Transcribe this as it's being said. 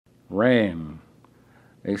Rain.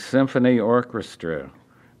 A symphony orchestra.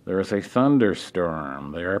 There is a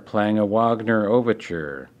thunderstorm. They are playing a Wagner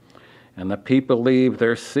overture. And the people leave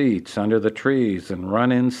their seats under the trees and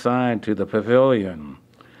run inside to the pavilion.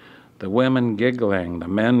 The women giggling, the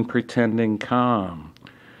men pretending calm.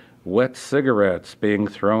 Wet cigarettes being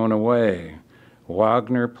thrown away.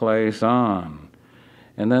 Wagner plays on.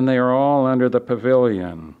 And then they are all under the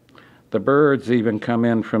pavilion. The birds even come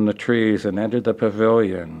in from the trees and enter the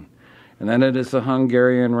pavilion. And then it is the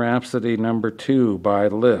Hungarian Rhapsody No. 2 by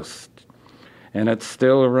Liszt. And it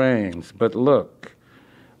still rains, but look,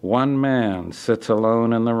 one man sits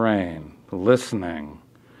alone in the rain, listening.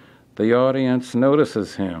 The audience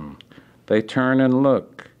notices him. They turn and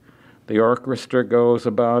look. The orchestra goes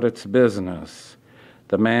about its business.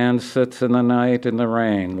 The man sits in the night in the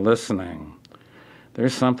rain, listening.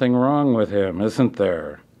 There's something wrong with him, isn't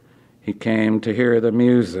there? He came to hear the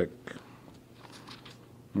music.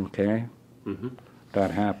 Okay? Mm-hmm. That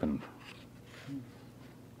happened.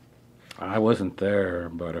 I wasn't there,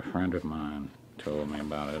 but a friend of mine told me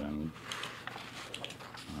about it, and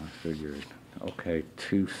I figured, okay,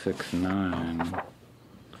 269.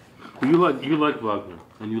 You like Wagner,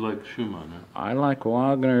 and you like Schumann, right? I like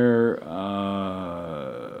Wagner,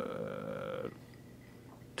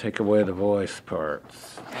 take away the voice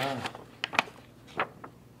parts.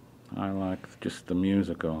 I like just the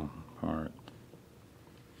musical part.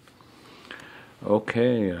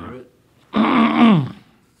 Okay.